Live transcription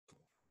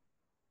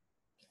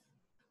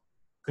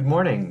Good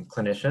morning,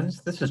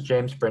 clinicians. This is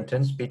James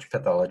Brinton, speech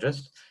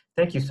pathologist.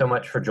 Thank you so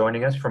much for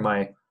joining us for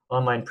my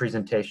online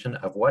presentation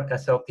of what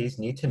SLPs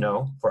need to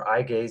know for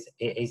Eyegaze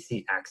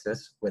AAC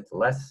axis with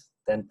less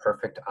than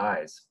perfect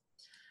eyes.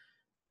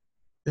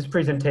 This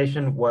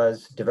presentation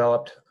was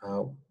developed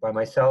by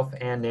myself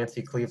and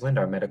Nancy Cleveland,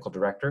 our medical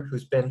director,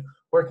 who's been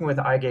working with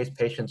Eyegaze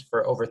patients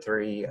for over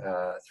three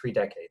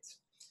decades.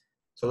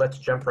 So let's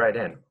jump right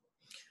in.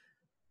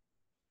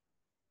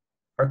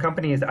 Our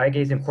company is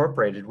Eyegaze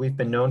Incorporated. We've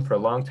been known for a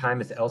long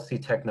time as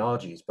LC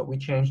Technologies, but we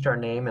changed our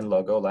name and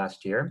logo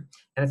last year,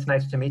 and it's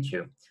nice to meet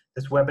you.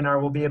 This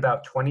webinar will be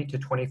about 20 to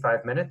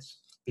 25 minutes.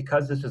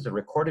 Because this is a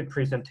recorded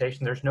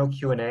presentation, there's no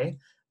Q&A,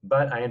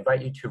 but I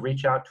invite you to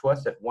reach out to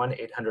us at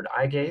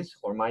 1-800-Eyegaze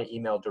or my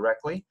email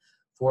directly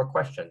for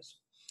questions.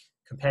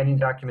 Companion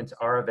documents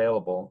are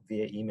available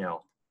via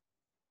email.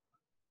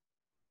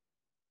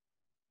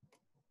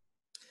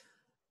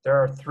 There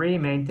are three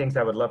main things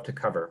I would love to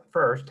cover.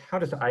 First, how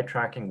does eye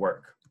tracking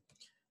work?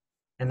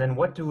 And then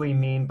what do we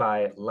mean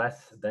by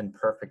less than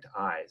perfect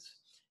eyes?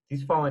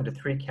 These fall into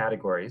three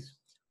categories.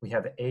 We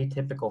have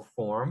atypical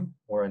form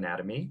or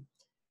anatomy,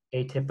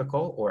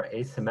 atypical or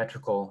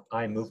asymmetrical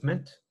eye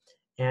movement,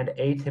 and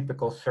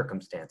atypical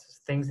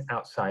circumstances, things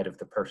outside of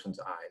the person's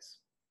eyes.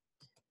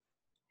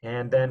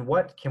 And then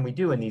what can we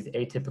do in these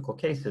atypical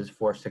cases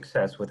for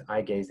success with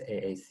Eyegaze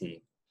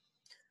AAC?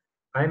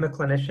 I'm a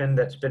clinician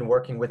that's been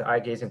working with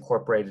Eyegaze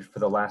Incorporated for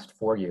the last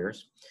 4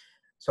 years.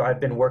 So I've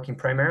been working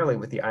primarily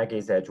with the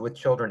Eyegaze Edge with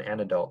children and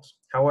adults.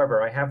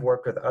 However, I have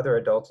worked with other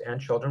adults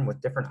and children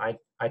with different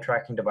eye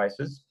tracking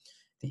devices.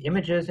 The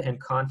images and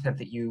content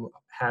that you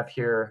have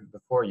here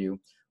before you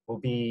will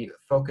be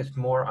focused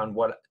more on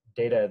what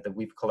data that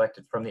we've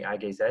collected from the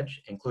Eyegaze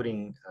Edge,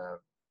 including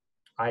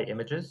eye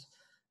images.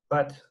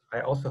 But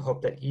I also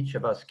hope that each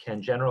of us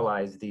can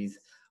generalize these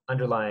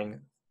underlying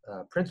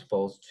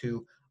principles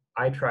to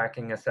eye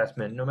tracking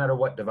assessment, no matter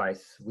what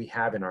device we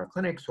have in our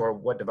clinics or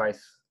what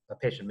device a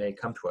patient may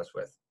come to us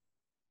with.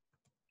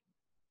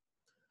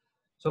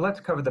 So let's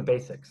cover the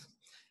basics.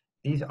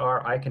 These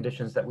are eye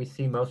conditions that we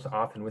see most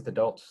often with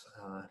adults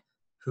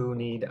who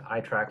need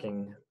eye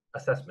tracking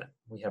assessment.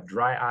 We have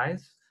dry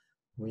eyes,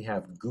 we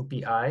have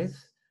goopy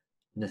eyes,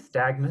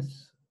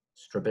 nystagmus,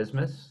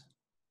 strabismus,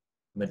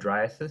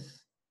 mydriasis,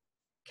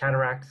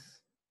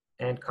 cataracts,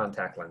 and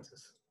contact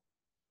lenses.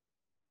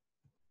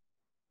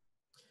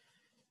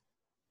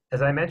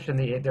 As I mentioned,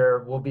 there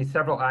will be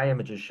several eye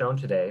images shown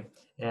today,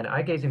 and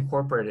Eyegaze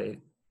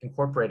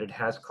Incorporated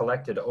has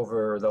collected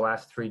over the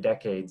last 3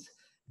 decades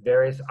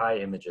various eye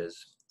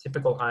images,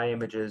 typical eye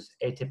images,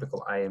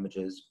 atypical eye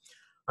images.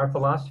 Our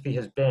philosophy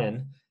has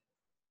been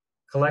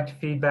collect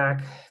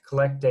feedback,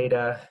 collect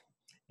data,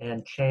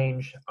 and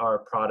change our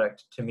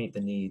product to meet the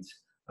needs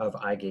of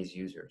Eyegaze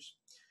users.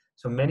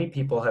 So many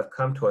people have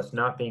come to us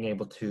not being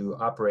able to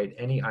operate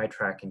any eye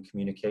tracking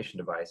communication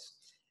device,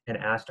 and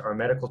asked our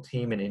medical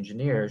team and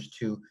engineers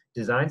to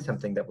design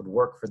something that would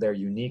work for their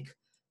unique,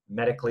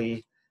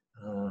 medically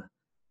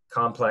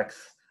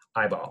complex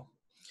eyeball.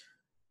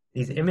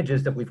 These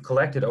images that we've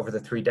collected over the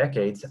 3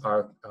 decades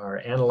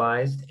are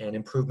analyzed, and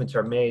improvements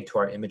are made to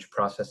our image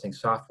processing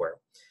software.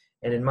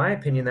 And in my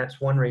opinion, that's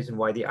one reason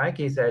why the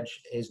Eyegaze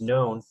Edge is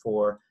known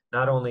for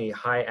not only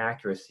high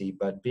accuracy,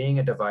 but being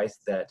a device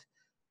that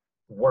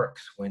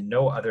works when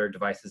no other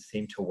devices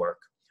seem to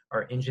work.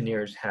 Our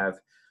engineers have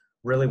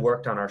really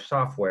worked on our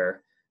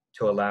software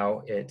to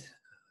allow it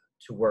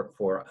to work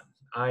for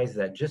eyes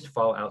that just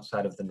fall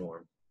outside of the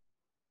norm.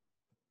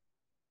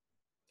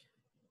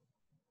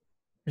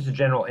 Here's a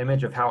general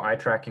image of how eye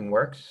tracking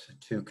works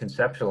to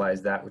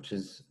conceptualize that, which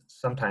is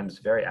sometimes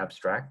very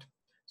abstract.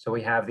 So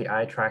we have the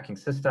eye tracking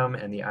system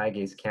and the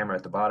Eyegaze camera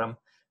at the bottom,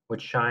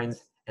 which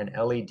shines an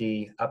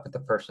LED up at the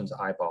person's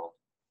eyeball.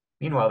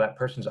 Meanwhile, that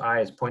person's eye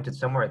is pointed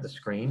somewhere at the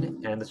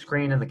screen, and the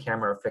screen and the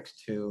camera are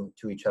fixed to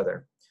each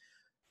other.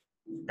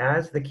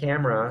 As the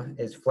camera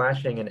is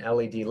flashing an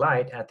LED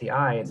light at the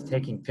eye, it's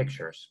taking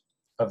pictures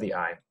of the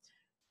eye.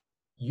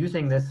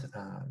 Using this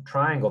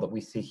triangle that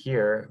we see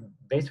here,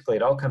 basically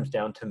it all comes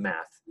down to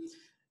math.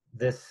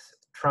 This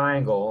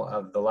triangle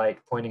of the light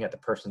pointing at the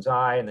person's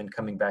eye and then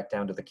coming back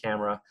down to the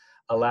camera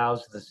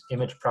allows this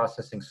image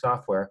processing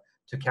software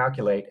to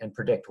calculate and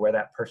predict where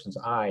that person's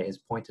eye is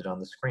pointed on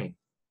the screen.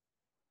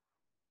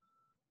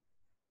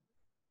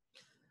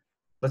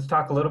 Let's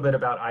talk a little bit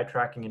about eye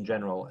tracking in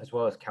general, as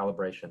well as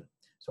calibration.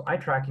 So eye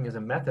tracking is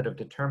a method of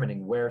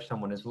determining where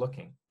someone is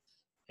looking.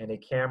 And a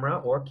camera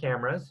or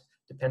cameras,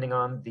 depending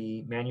on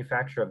the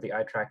manufacturer of the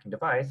eye tracking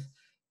device,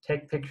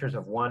 take pictures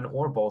of one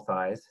or both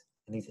eyes,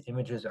 and these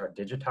images are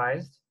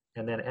digitized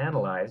and then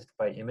analyzed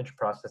by image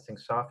processing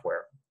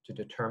software to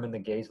determine the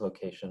gaze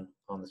location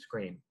on the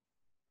screen.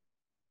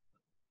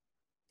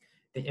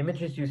 The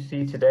images you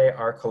see today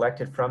are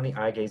collected from the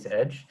Eyegaze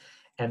Edge,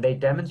 and they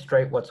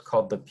demonstrate what's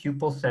called the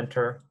pupil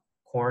center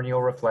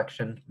corneal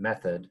reflection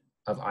method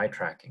of eye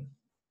tracking.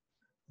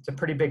 It's a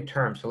pretty big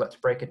term, so let's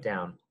break it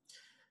down.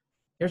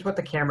 Here's what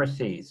the camera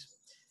sees.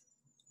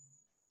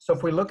 So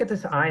if we look at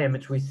this eye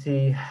image, we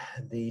see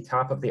the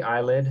top of the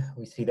eyelid,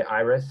 we see the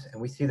iris,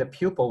 and we see the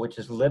pupil, which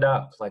is lit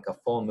up like a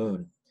full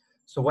moon.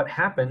 So what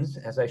happens,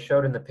 as I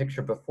showed in the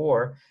picture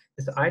before,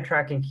 this eye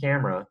tracking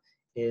camera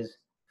is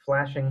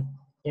flashing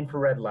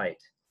infrared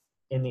light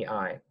in the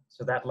eye.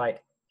 So that light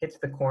hits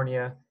the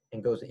cornea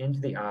and goes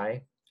into the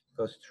eye,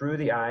 goes through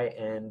the eye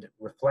and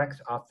reflects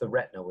off the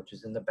retina, which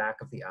is in the back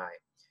of the eye.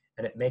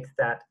 And it makes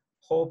that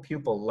whole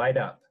pupil light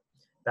up.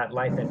 That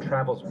light then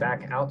travels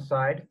back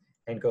outside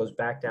and goes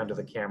back down to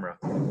the camera.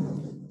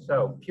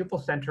 So pupil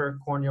center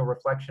corneal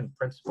reflection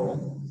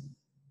principle.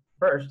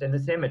 First, in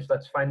this image,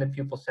 let's find the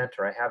pupil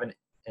center. I have an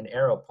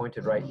arrow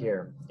pointed right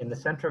here. In the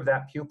center of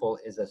that pupil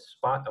is a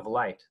spot of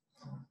light.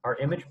 Our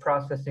image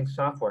processing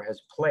software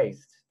has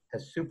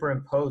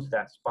superimposed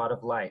that spot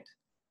of light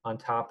on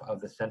top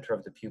of the center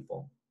of the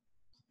pupil.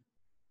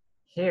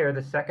 Here,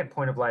 the second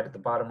point of light at the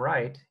bottom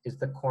right is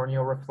the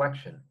corneal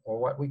reflection, or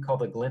what we call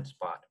the glint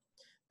spot.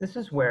 This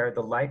is where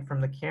the light from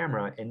the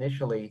camera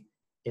initially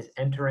is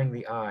entering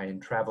the eye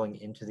and traveling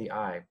into the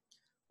eye.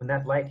 When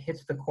that light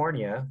hits the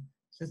cornea,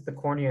 since the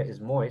cornea is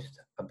moist,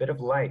 a bit of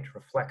light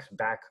reflects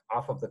back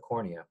off of the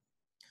cornea.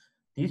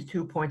 These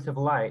 2 points of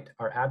light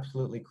are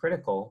absolutely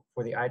critical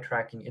for the eye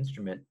tracking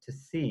instrument to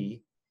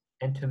see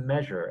and to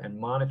measure and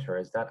monitor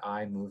as that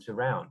eye moves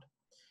around.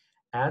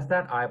 As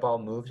that eyeball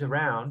moves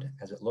around,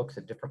 as it looks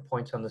at different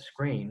points on the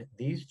screen,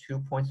 these 2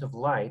 points of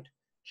light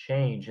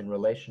change in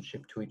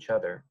relationship to each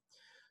other.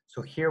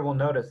 So here we'll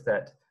notice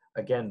that,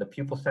 again, the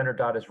pupil center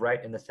dot is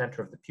right in the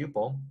center of the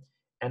pupil,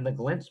 and the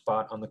glint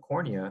spot on the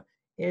cornea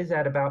is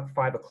at about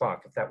 5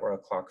 o'clock, if that were a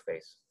clock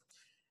face.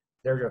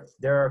 There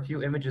are a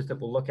few images that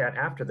we'll look at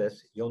after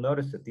this. You'll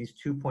notice that these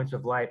 2 points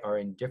of light are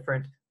in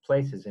different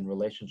places in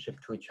relationship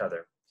to each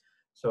other.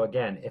 So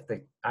again, if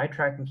the eye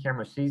tracking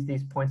camera sees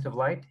these points of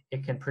light,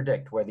 it can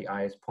predict where the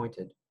eye is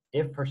pointed.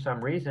 If for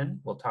some reason,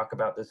 we'll talk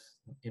about this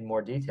in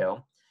more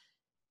detail,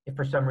 if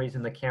for some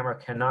reason the camera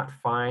cannot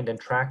find and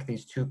track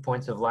these 2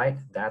 points of light,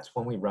 that's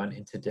when we run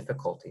into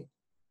difficulty.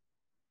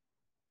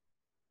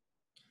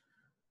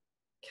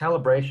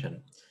 Calibration.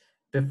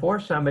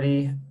 Before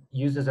somebody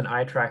uses an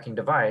eye tracking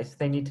device,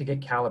 they need to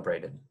get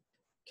calibrated.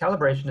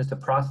 Calibration is the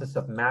process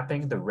of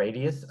mapping the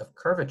radius of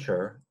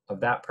curvature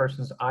of that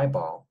person's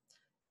eyeball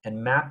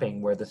and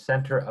mapping where the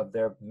center of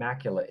their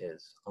macula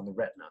is on the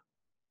retina.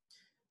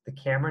 The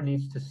camera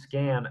needs to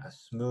scan a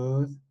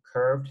smooth,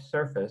 curved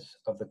surface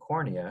of the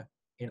cornea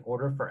in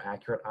order for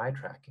accurate eye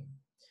tracking.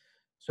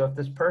 So if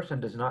this person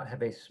does not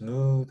have a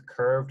smooth,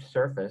 curved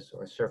surface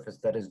or a surface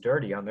that is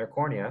dirty on their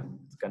cornea,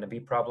 it's going to be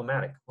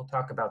problematic. We'll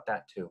talk about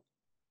that too.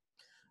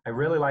 I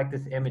really like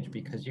this image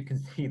because you can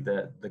see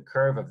the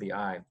curve of the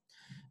eye.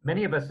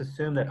 Many of us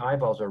assume that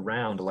eyeballs are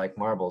round like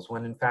marbles,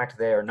 when in fact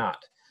they are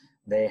not.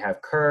 They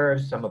have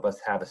curves. Some of us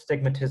have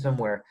astigmatism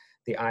where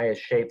the eye is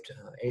shaped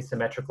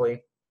asymmetrically.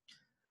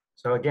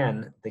 So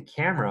again, the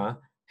camera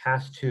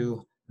has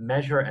to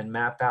measure and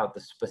map out the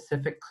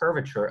specific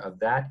curvature of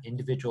that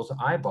individual's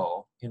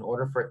eyeball in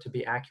order for it to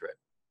be accurate.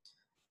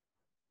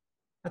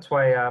 That's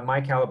why my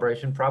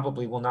calibration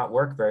probably will not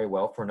work very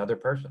well for another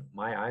person.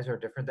 My eyes are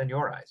different than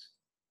your eyes.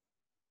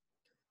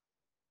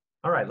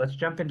 All right, let's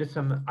jump into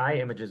some eye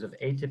images of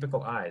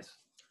atypical eyes.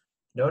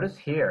 Notice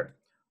here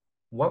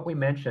what we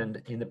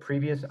mentioned in the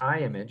previous eye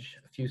image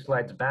a few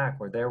slides back,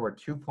 where there were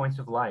 2 points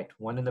of light,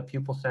 one in the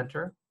pupil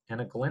center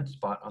and a glint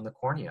spot on the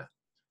cornea.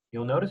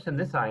 You'll notice in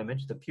this eye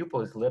image, the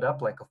pupil is lit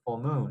up like a full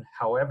moon.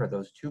 However,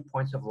 those 2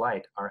 points of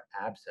light are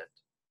absent.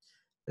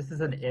 This is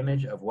an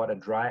image of what a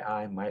dry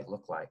eye might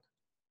look like.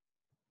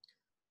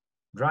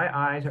 Dry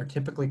eyes are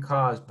typically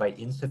caused by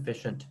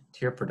insufficient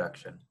tear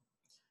production.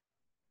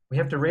 We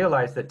have to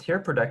realize that tear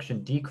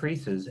production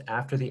decreases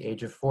after the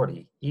age of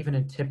 40, even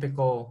in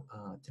typical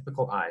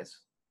eyes.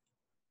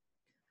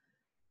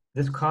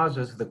 This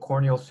causes the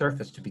corneal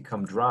surface to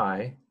become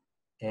dry,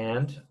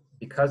 and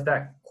because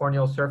that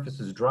corneal surface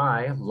is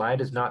dry, light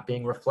is not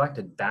being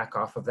reflected back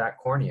off of that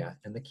cornea,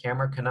 and the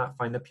camera cannot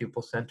find the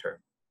pupil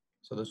center.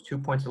 So those 2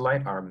 points of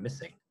light are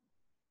missing.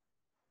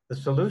 The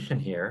solution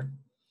here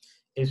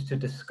is to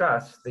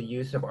discuss the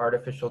use of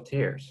artificial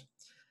tears.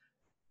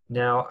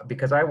 Now,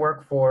 because I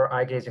work for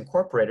Eyegaze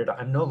Incorporated,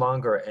 I'm no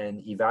longer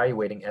an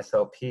evaluating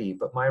SLP,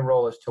 but my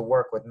role is to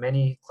work with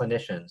many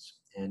clinicians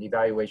and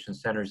evaluation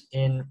centers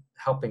in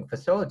helping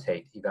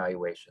facilitate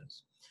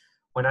evaluations.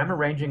 When I'm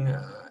arranging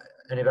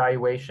an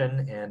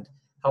evaluation and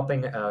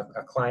helping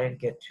a client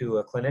get to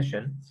a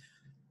clinician,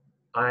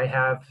 I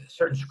have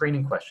certain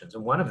screening questions.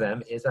 And one of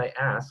them is I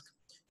ask,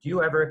 do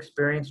you ever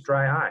experience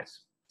dry eyes?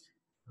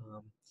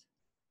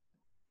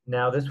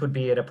 Now, this would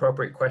be an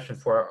appropriate question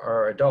for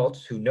our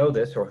adults who know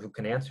this or who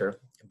can answer,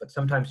 but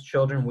sometimes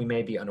children, we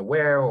may be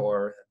unaware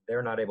or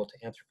they're not able to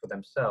answer for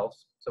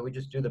themselves, so we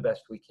just do the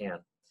best we can.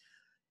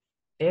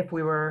 If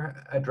we were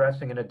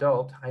addressing an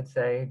adult, I'd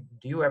say,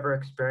 do you ever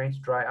experience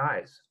dry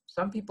eyes?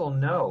 Some people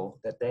know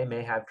that they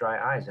may have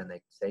dry eyes and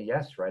they say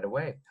yes right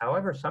away.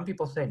 However, some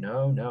people say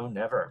no, no,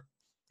 never.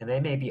 And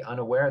they may be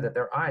unaware that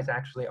their eyes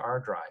actually are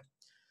dry.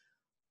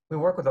 We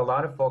work with a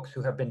lot of folks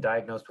who have been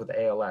diagnosed with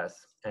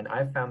ALS, and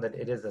I've found that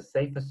it is a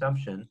safe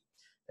assumption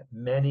that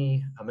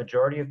a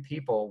majority of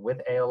people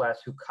with ALS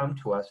who come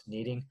to us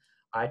needing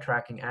eye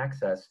tracking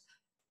access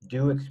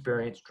do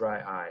experience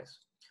dry eyes.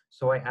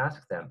 So I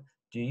ask them,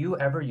 do you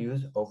ever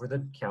use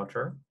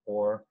over-the-counter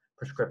or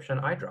prescription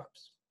eye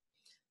drops?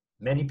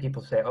 Many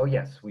people say, oh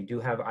yes, we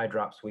do have eye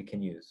drops we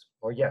can use.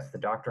 Or yes, the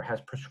doctor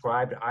has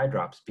prescribed eye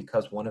drops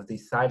because one of the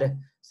side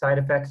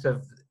effects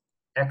of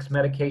X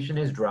medication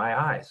is dry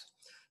eyes.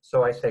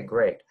 So I say,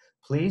 great,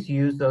 please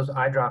use those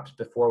eye drops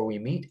before we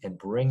meet and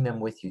bring them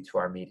with you to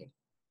our meeting.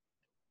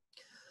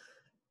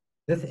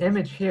 This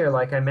image here,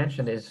 like I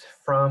mentioned, is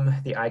from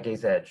the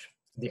Eyegaze Edge.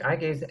 The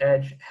Eyegaze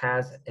Edge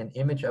has an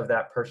image of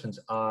that person's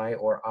eye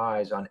or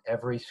eyes on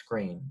every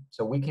screen.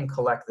 So we can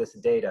collect this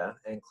data,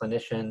 and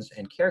clinicians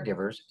and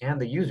caregivers and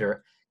the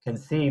user can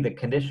see the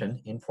condition,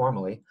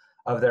 informally,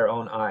 of their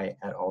own eye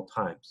at all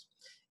times.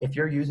 If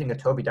you're using a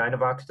Tobii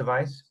Dynavox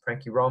device,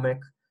 Pranky-Romic,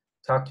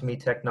 Talk2Me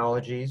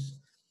Technologies,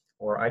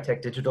 or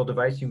iTech Digital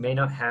device, you may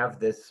not have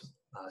this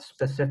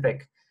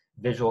specific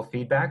visual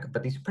feedback,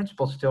 but these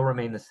principles still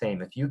remain the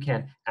same. If you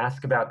can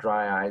ask about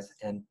dry eyes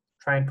and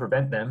try and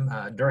prevent them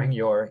during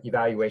your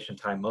evaluation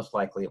time, most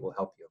likely it will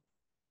help you.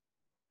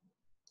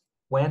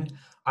 When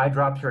eye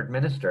drops are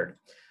administered,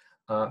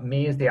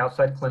 me as the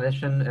outside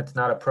clinician, it's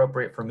not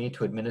appropriate for me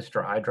to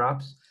administer eye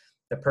drops.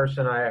 The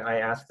person, I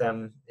ask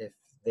them if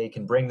they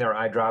can bring their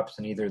eye drops,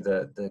 and either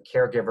the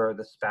caregiver,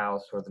 the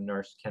spouse, or the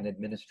nurse can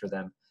administer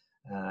them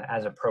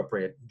as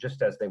appropriate,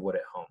 just as they would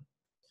at home.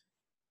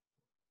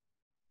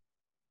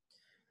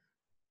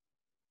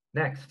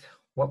 Next,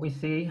 what we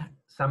see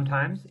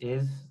sometimes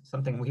is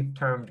something we've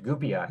termed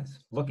goopy eyes.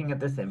 Looking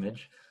at this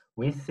image,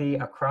 we see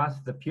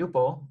across the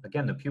pupil,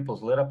 again, the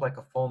pupil's lit up like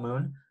a full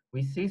moon,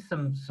 we see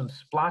some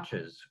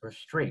splotches or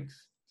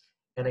streaks.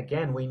 And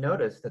again, we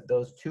notice that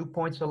those 2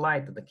 points of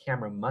light that the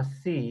camera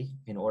must see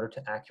in order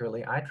to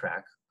accurately eye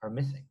track are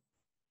missing.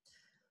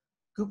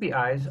 Goopy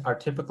eyes are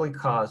typically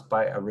caused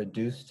by a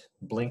reduced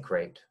blink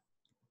rate.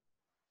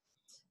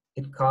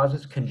 It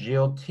causes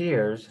congealed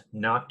tears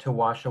not to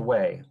wash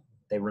away.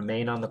 They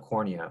remain on the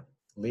cornea,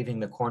 leaving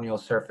the corneal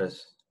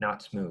surface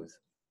not smooth.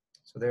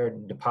 So there are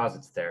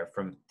deposits there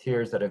from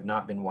tears that have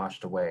not been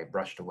washed away,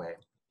 brushed away.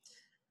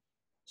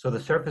 So the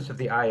surface of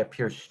the eye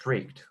appears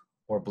streaked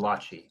or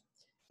blotchy.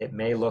 It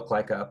may look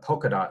like a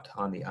polka dot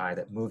on the eye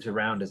that moves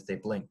around as they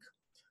blink,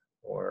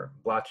 or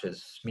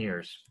blotches,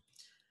 smears.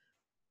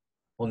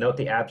 We'll note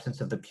the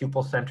absence of the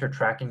pupil center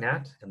tracking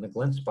that and the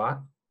glint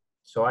spot.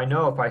 So I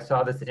know if I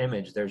saw this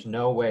image, there's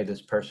no way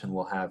this person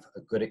will have a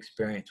good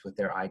experience with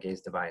their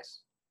Eyegaze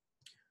device.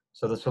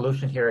 So the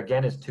solution here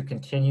again is to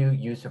continue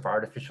use of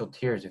artificial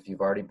tears if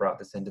you've already brought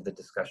this into the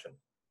discussion.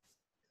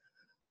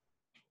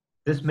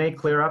 This may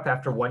clear up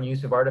after one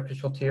use of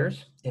artificial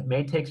tears. It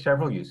may take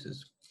several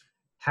uses.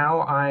 How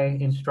I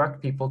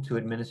instruct people to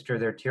administer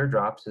their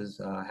teardrops is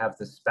have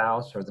the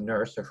spouse or the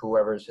nurse or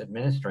whoever's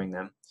administering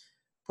them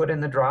put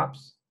in the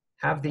drops,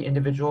 have the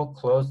individual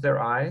close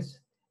their eyes,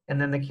 and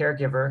then the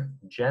caregiver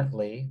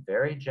gently,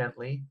 very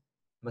gently,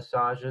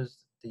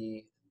 massages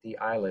the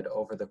eyelid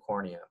over the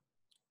cornea.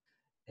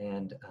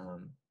 And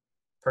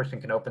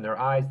person can open their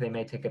eyes. They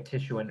may take a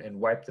tissue and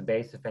wipe the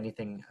base if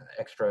anything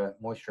extra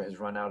moisture has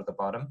run out of the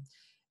bottom,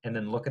 and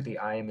then look at the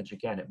eye image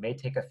again. It may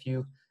take a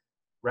few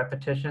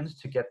repetitions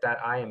to get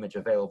that eye image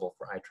available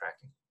for eye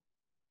tracking.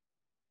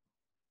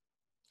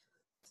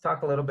 Let's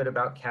talk a little bit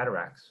about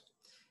cataracts.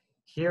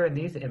 Here in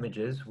these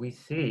images, we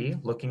see,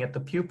 looking at the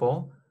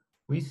pupil,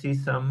 we see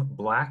some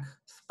black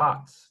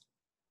spots.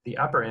 The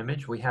upper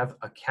image, we have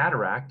a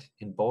cataract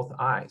in both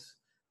eyes.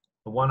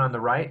 The one on the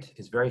right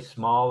is very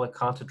small and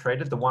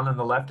concentrated. The one on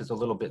the left is a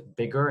little bit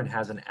bigger and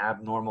has an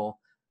abnormal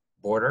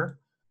border.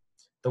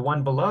 The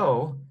one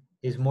below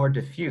is more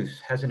diffuse,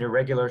 has an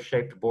irregular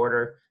shaped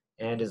border,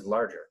 and is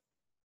larger.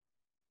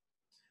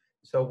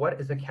 So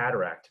what is a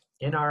cataract?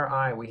 In our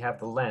eye, we have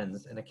the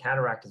lens, and a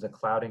cataract is a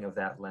clouding of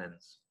that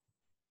lens.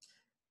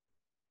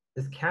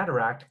 This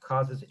cataract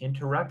causes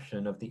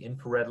interruption of the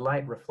infrared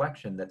light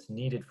reflection that's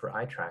needed for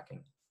eye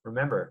tracking.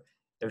 Remember,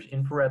 there's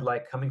infrared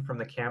light coming from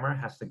the camera,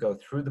 has to go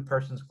through the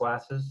person's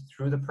glasses,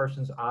 through the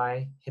person's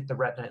eye, hit the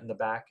retina in the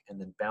back, and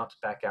then bounce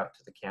back out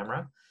to the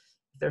camera.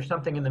 If there's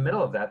something in the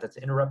middle of that that's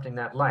interrupting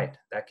that light,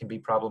 that can be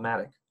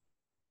problematic.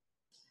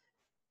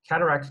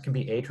 Cataracts can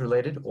be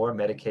age-related or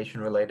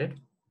medication-related.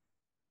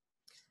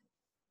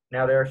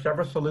 Now, there are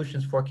several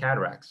solutions for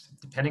cataracts.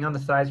 Depending on the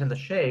size and the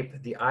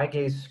shape, the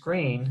Eyegaze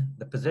screen,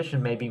 the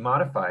position may be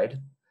modified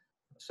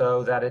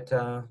so that it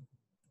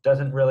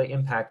doesn't really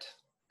impact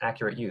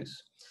accurate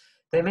use.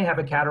 They may have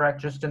a cataract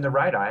just in the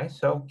right eye,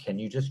 so can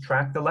you just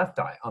track the left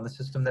eye on the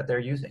system that they're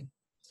using?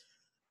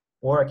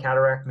 Or a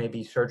cataract may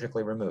be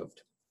surgically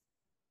removed.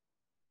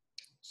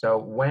 So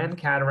when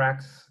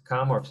cataracts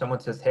come, or if someone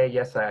says, hey,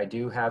 yes, I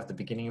do have the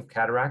beginning of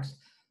cataracts,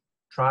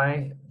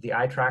 try the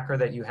eye tracker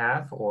that you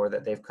have or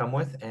that they've come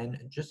with and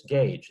just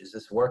gauge, is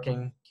this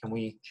working? Can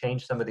we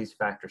change some of these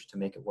factors to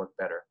make it work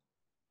better?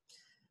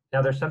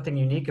 Now, there's something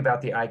unique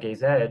about the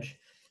Eyegaze Edge,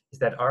 is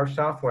that our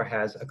software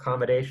has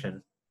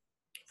accommodation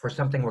for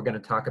something we're going to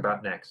talk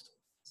about next.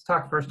 Let's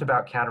talk first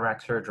about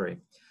cataract surgery.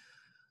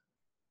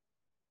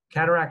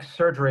 Cataract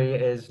surgery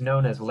is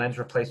known as lens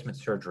replacement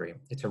surgery.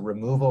 It's a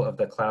removal of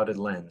the clouded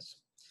lens.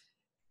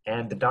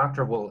 And the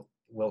doctor will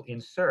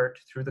insert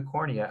through the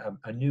cornea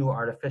a new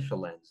artificial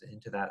lens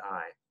into that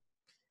eye.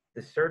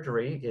 This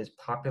surgery is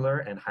popular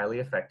and highly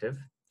effective.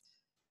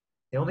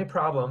 The only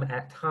problem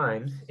at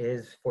times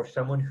is for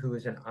someone who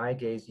is an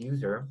Eyegaze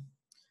user,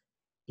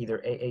 either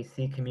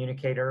AAC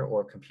communicator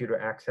or computer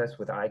access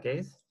with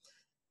Eyegaze.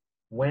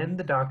 When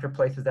the doctor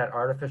places that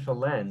artificial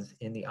lens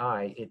in the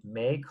eye, it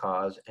may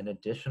cause an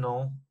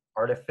additional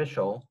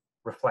artificial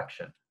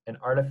reflection, an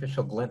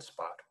artificial glint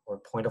spot or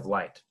point of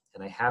light.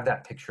 And I have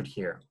that pictured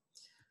here.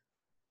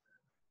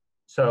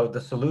 So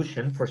the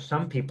solution for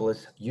some people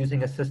is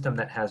using a system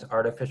that has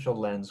artificial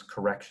lens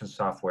correction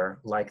software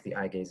like the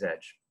Eyegaze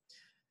Edge.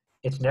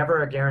 It's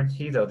never a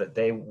guarantee, though, that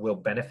they will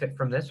benefit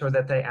from this or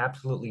that they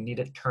absolutely need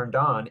it turned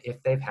on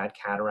if they've had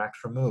cataracts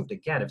removed.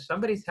 Again, if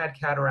somebody's had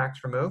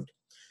cataracts removed,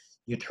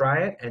 you try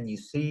it and you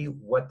see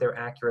what their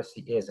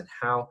accuracy is and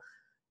how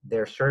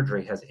their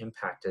surgery has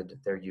impacted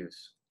their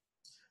use.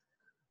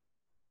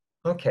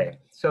 Okay,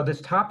 so this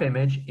top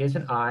image is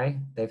an eye.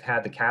 They've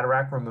had the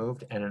cataract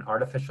removed and an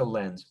artificial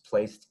lens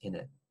placed in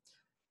it.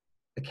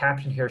 The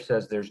caption here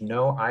says there's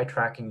no eye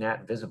tracking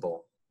gnat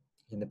visible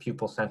in the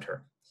pupil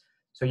center.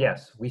 So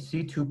yes, we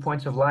see 2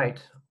 points of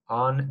light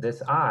on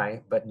this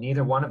eye, but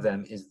neither one of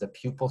them is the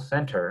pupil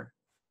center.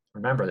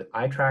 Remember that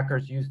eye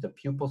trackers use the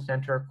pupil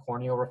center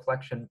corneal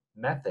reflection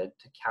method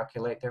to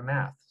calculate their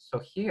math. So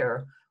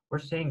here we're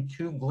seeing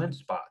 2 glint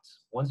spots.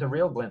 One's a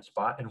real glint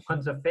spot and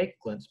one's a fake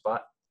glint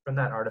spot from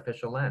that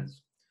artificial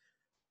lens.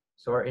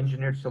 So our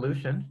engineered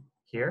solution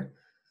here,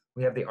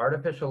 we have the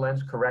artificial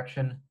lens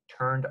correction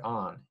turned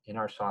on in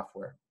our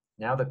software.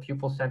 Now the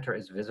pupil center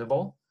is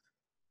visible.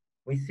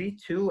 We see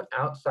 2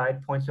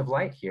 outside points of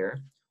light here.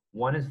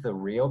 One is the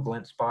real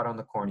glint spot on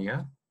the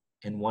cornea,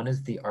 and one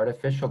is the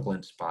artificial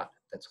glint spot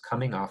that's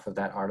coming off of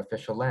that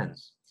artificial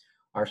lens.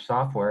 Our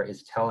software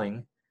is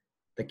telling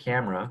the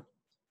camera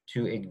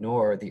to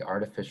ignore the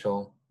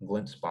artificial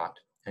glint spot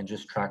and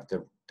just track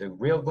the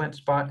real glint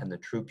spot and the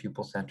true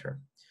pupil center.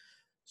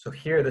 So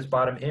here, this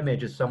bottom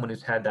image is someone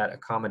who's had that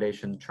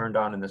accommodation turned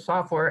on in the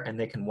software, and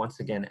they can once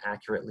again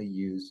accurately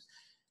use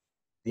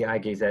the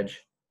Eyegaze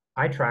Edge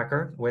eye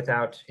tracker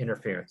without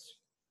interference.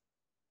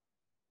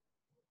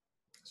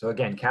 So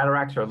again,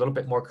 cataracts are a little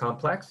bit more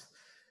complex.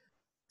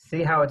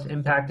 See how it's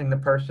impacting the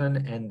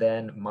person and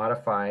then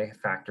modify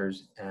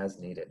factors as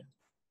needed.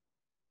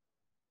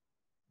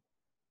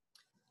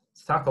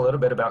 Let's talk a little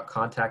bit about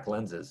contact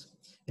lenses.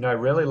 You know, I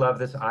really love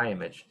this eye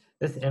image.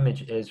 This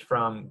image is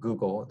from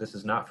Google. This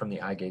is not from the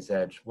Eyegaze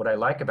Edge. What I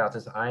like about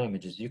this eye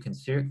image is you can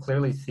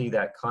clearly see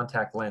that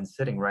contact lens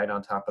sitting right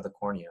on top of the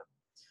cornea.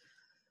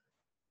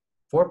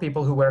 For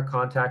people who wear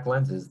contact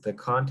lenses, the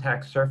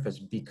contact surface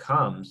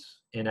becomes,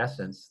 in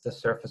essence, the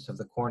surface of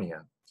the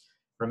cornea.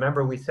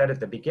 Remember, we said at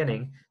the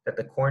beginning that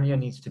the cornea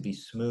needs to be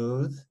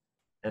smooth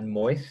and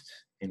moist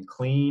and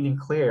clean and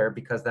clear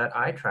because that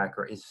eye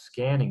tracker is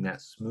scanning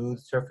that smooth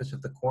surface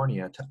of the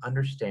cornea to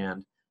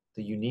understand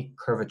the unique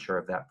curvature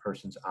of that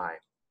person's eye.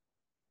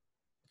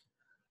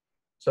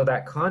 So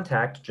that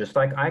contact, just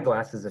like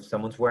eyeglasses, if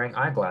someone's wearing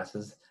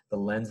eyeglasses, the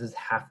lenses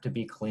have to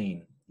be clean.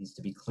 It needs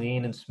to be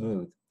clean and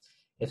smooth.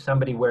 If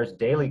somebody wears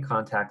daily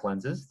contact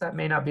lenses, that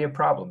may not be a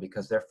problem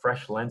because they're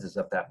fresh lenses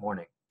of that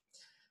morning.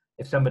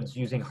 If somebody's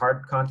using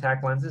hard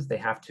contact lenses, they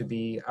have to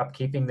be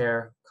upkeeping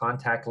their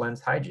contact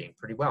lens hygiene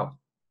pretty well.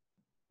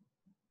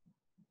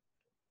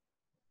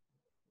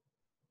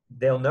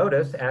 They'll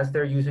notice as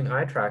they're using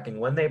eye tracking,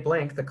 when they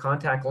blink, the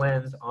contact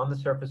lens on the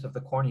surface of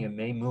the cornea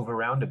may move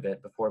around a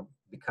bit before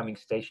becoming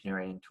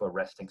stationary into a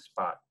resting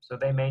spot. So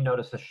they may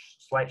notice a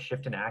slight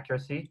shift in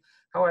accuracy.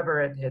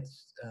 However,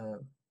 it's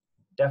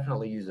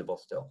definitely usable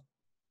still.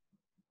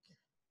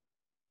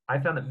 I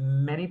found that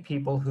many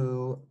people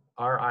who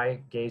are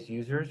Eyegaze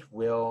users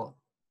will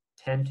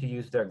tend to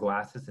use their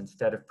glasses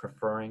instead of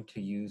preferring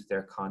to use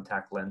their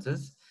contact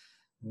lenses.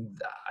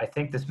 I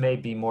think this may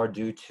be more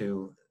due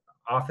to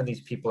often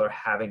these people are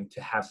having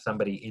to have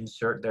somebody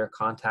insert their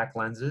contact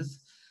lenses.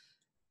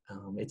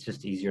 It's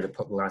just easier to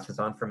put glasses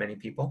on for many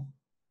people.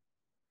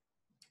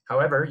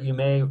 However,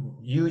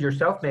 you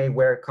yourself may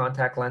wear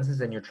contact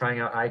lenses and you're trying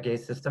out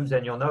Eyegaze systems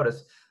and you'll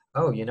notice,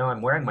 oh, you know,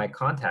 I'm wearing my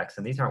contacts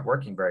and these aren't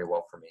working very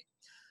well for me.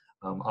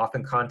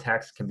 Often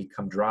contacts can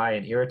become dry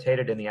and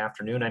irritated in the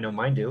afternoon. I know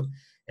mine do.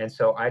 And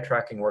so eye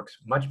tracking works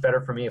much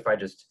better for me if I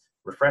just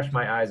refresh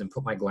my eyes and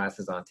put my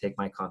glasses on, take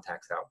my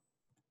contacts out.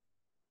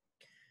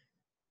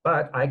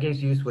 But Eyegaze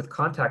use with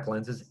contact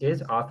lenses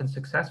is often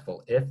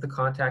successful if the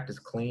contact is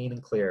clean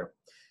and clear.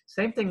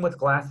 Same thing with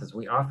glasses.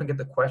 We often get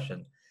the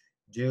question,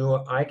 do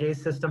Eyegaze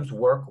systems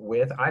work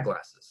with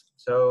eyeglasses?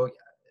 So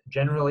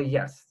generally,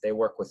 yes, they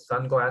work with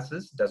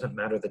sunglasses, doesn't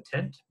matter the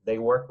tint. They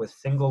work with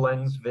single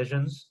lens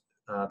visions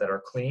that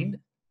are clean.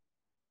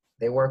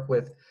 They work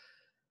with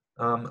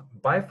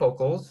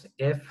bifocals.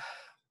 If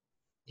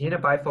in a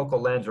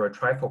bifocal lens or a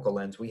trifocal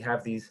lens, we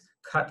have these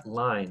cut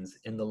lines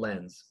in the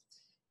lens.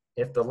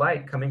 If the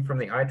light coming from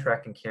the eye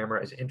tracking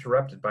camera is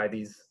interrupted by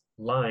these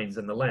lines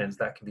in the lens,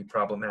 that can be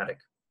problematic.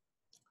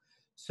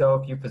 So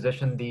if you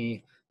position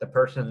the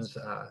person's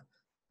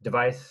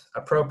device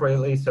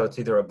appropriately, so it's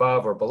either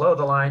above or below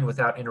the line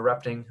without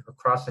interrupting or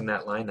crossing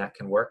that line, that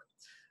can work.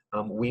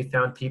 We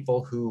found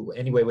people who,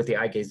 anyway, with the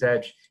Eyegaze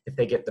Edge, if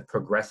they get the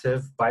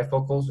progressive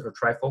bifocals or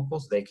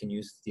trifocals, they can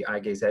use the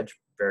Eyegaze Edge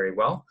very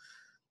well.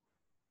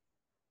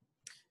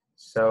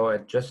 So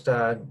it just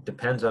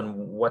depends on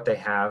what they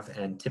have,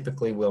 and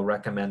typically we'll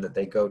recommend that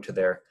they go to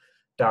their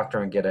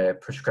doctor and get a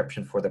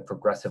prescription for the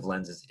progressive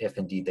lenses if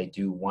indeed they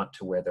do want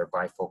to wear their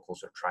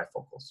bifocals or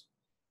trifocals.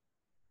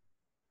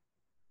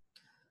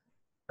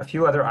 A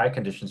few other eye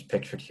conditions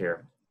pictured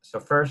here. So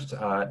first,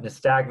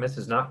 nystagmus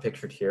is not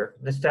pictured here.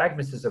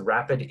 Nystagmus is a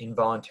rapid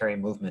involuntary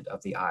movement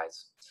of the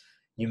eyes.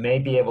 You may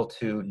be able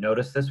to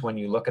notice this when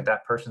you look at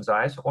that person's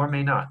eyes, or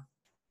may not.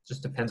 It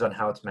just depends on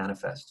how it's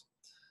manifest.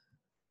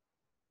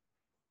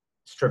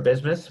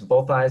 Strabismus,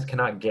 both eyes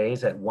cannot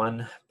gaze at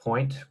one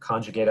point,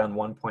 conjugate on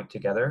one point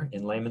together.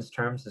 In layman's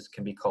terms, this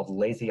can be called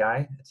lazy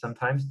eye.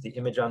 Sometimes the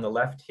image on the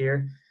left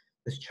here,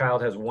 this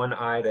child has one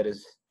eye that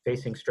is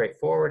facing straight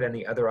forward and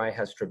the other eye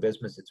has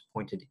strabismus, it's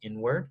pointed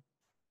inward.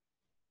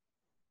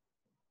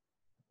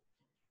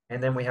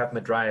 And then we have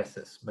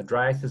mydriasis.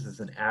 Mydriasis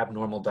is an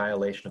abnormal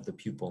dilation of the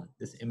pupil.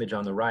 This image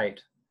on the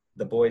right,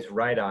 the boy's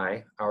right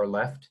eye, our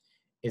left,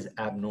 is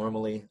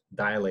abnormally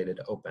dilated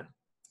open.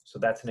 So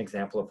that's an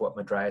example of what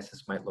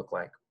mydriasis might look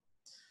like.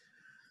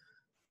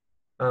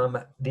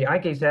 The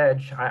Eyegaze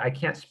Edge, I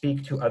can't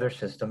speak to other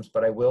systems,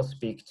 but I will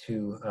speak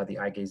to the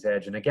Eyegaze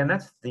Edge. And again,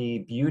 that's the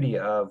beauty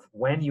of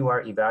when you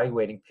are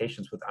evaluating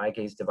patients with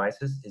Eyegaze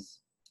devices,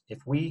 is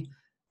if we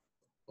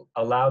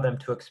allow them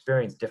to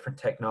experience different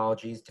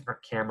technologies,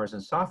 different cameras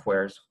and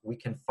softwares, we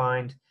can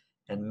find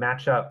and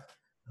match up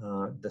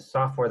the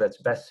software that's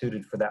best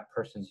suited for that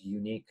person's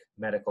unique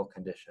medical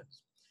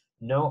conditions.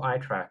 No eye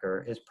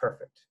tracker is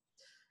perfect.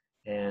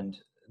 And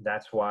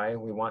that's why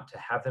we want to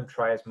have them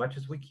try as much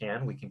as we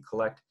can. We can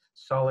collect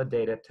solid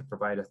data to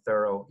provide a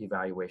thorough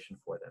evaluation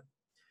for them.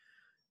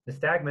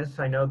 Nystagmus,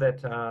 I know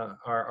that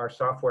our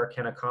software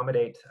can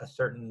accommodate a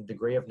certain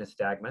degree of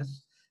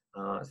nystagmus.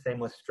 Same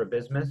with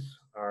strabismus.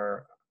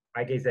 Our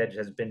Eyegaze Edge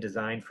has been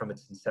designed from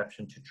its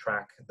inception to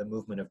track the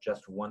movement of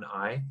just one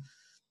eye.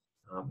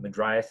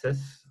 Mydriasis,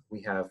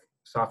 we have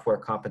software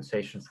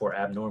compensation for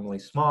abnormally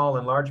small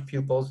and large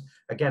pupils.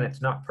 Again,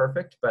 it's not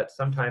perfect, but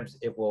sometimes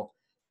it will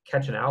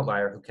catch an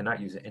outlier who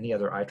cannot use any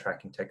other eye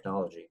tracking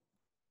technology.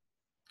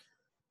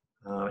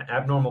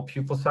 Abnormal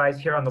pupil size.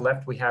 Here on the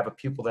left, we have a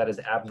pupil that is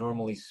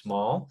abnormally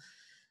small.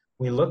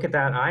 We look at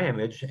that eye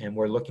image and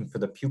we're looking for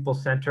the pupil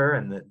center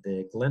and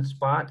the glint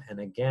spot. And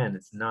again,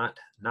 it's not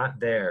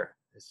there.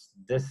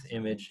 This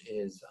image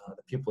is,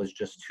 the pupil is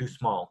just too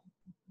small.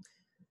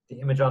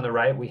 The image on the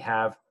right, we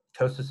have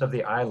ptosis of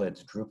the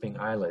eyelids, drooping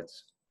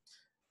eyelids.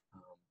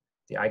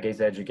 The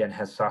Eyegaze Edge, again,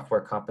 has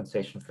software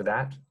compensation for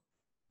that.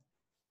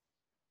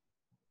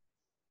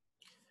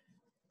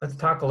 Let's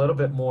talk a little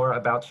bit more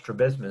about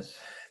strabismus.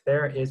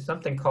 There is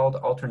something called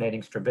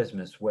alternating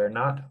strabismus, where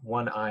not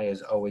one eye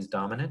is always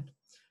dominant.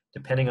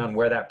 Depending on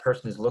where that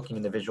person is looking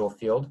in the visual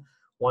field,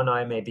 one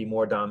eye may be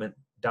more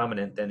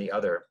dominant than the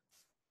other,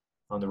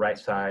 on the right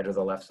side or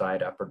the left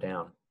side, up or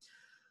down.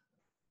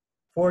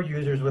 For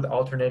users with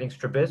alternating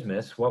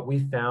strabismus, what we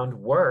found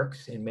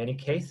works in many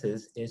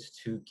cases is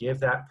to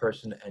give that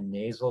person a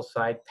nasal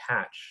side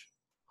patch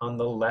on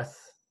the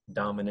less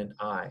dominant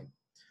eye.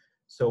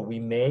 So we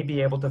may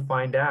be able to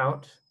find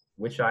out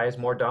which eye is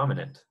more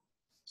dominant.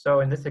 So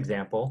in this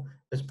example,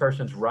 this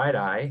person's right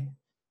eye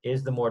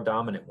is the more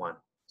dominant one.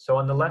 So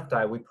on the left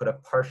eye, we put a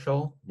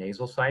partial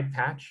nasal side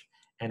patch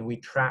and we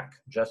track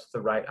just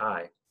the right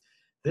eye.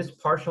 This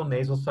partial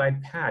nasal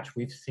side patch,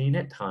 we've seen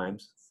at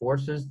times,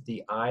 forces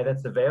the eye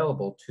that's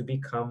available to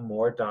become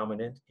more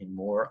dominant in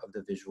more of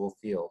the visual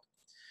field.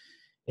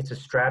 It's a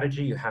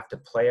strategy you have to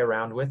play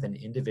around with and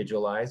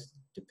individualize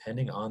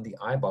depending on the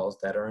eyeballs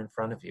that are in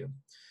front of you.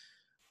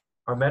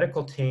 Our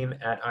medical team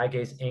at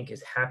Eyegaze Inc.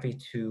 is happy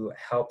to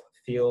help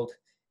field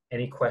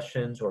any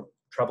questions or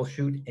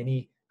troubleshoot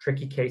any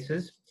tricky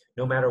cases,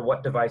 no matter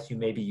what device you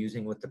may be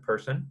using with the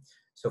person.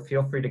 So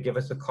feel free to give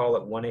us a call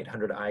at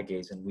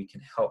 1-800-Eyegaze and we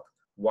can help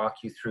walk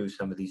you through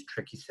some of these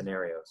tricky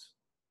scenarios.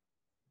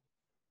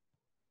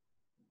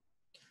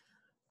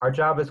 Our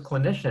job as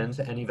clinicians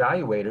and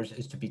evaluators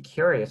is to be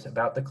curious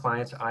about the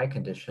client's eye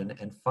condition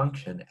and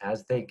function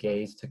as they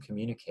gaze to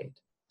communicate,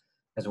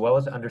 as well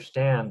as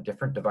understand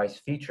different device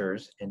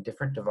features and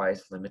different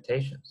device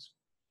limitations.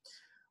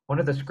 One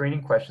of the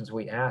screening questions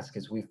we ask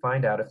is we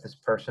find out if this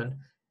person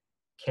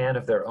can,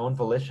 of their own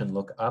volition,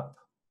 look up,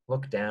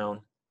 look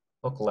down,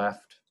 look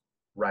left,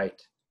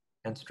 right,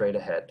 and straight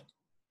ahead.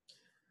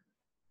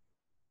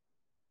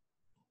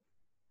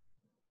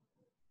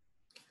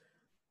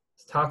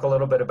 Let's talk a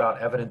little bit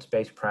about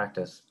evidence-based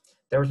practice.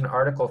 There was an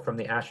article from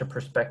the ASHA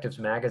Perspectives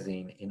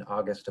magazine in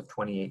August of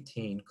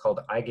 2018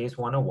 called Eyegaze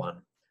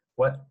 101,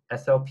 What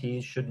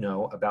SLPs Should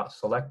Know About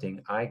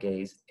Selecting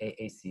Eyegaze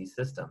AAC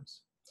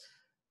Systems.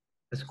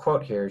 This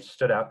quote here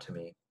stood out to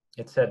me.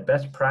 It said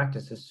best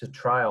practice is to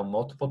trial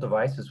multiple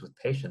devices with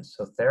patients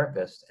so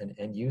therapists and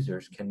end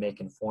users can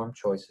make informed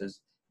choices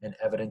and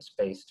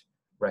evidence-based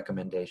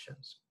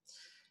recommendations.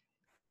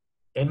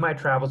 In my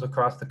travels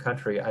across the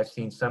country, I've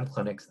seen some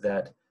clinics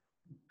that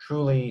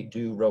truly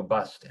do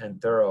robust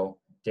and thorough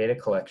data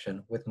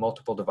collection with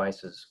multiple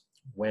devices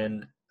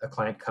when a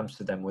client comes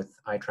to them with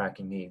eye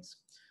tracking needs.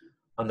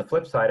 On the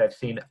flip side, I've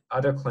seen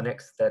other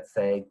clinics that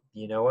say,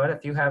 you know what,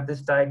 if you have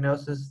this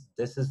diagnosis,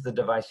 this is the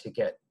device you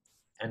get.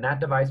 And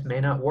that device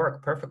may not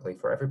work perfectly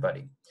for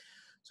everybody.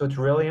 So it's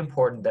really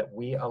important that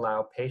we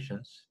allow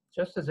patients,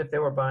 just as if they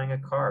were buying a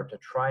car, to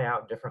try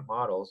out different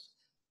models,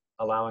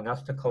 allowing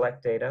us to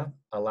collect data,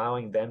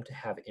 allowing them to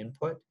have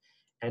input,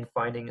 and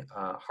finding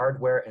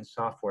hardware and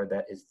software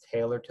that is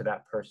tailored to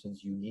that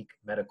person's unique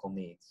medical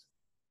needs.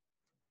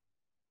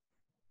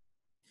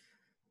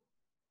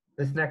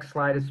 This next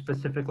slide is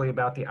specifically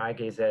about the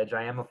Eyegaze Edge.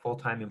 I am a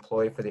full-time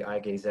employee for the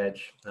Eyegaze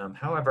Edge.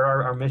 However,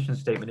 our mission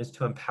statement is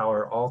to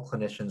empower all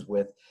clinicians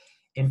with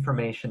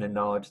information and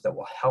knowledge that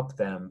will help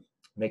them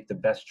make the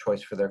best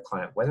choice for their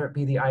client, whether it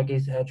be the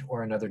Eyegaze Edge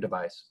or another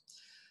device.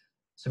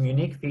 Some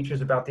unique features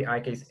about the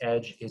Eyegaze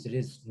Edge is it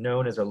is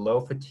known as a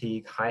low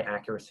fatigue, high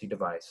accuracy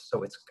device.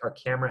 So our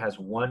camera has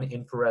one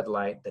infrared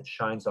light that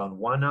shines on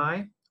one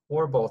eye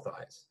or both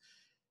eyes.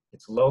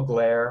 It's low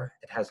glare,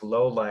 it has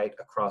low light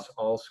across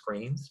all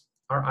screens.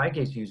 Our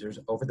Eyegaze users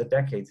over the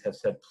decades have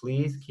said,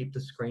 please keep the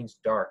screens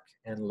dark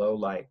and low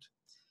light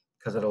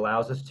because it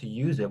allows us to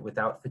use it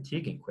without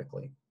fatiguing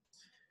quickly.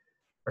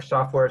 Our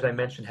software, as I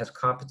mentioned, has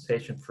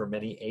compensation for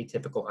many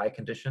atypical eye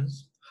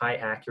conditions, high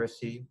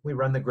accuracy. We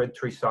run the Grid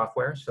 3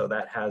 software, so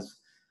that has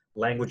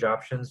language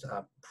options,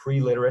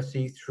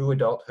 pre-literacy through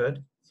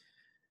adulthood.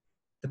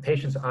 The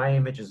patient's eye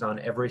image is on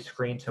every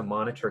screen to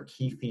monitor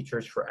key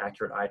features for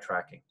accurate eye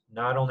tracking,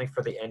 not only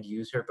for the end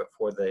user, but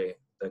for the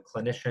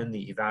clinician,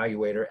 the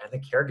evaluator, and the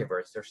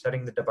caregivers. They're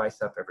setting the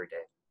device up every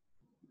day.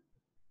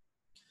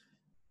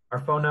 Our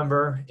phone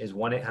number is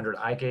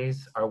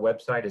 1-800-Eyegaze. Our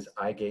website is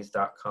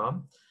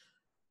eyegaze.com.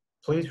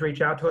 Please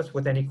reach out to us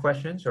with any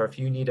questions or if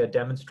you need a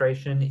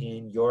demonstration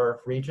in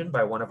your region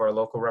by one of our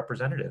local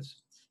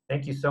representatives.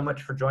 Thank you so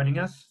much for joining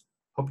us.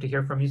 Hope to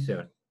hear from you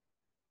soon.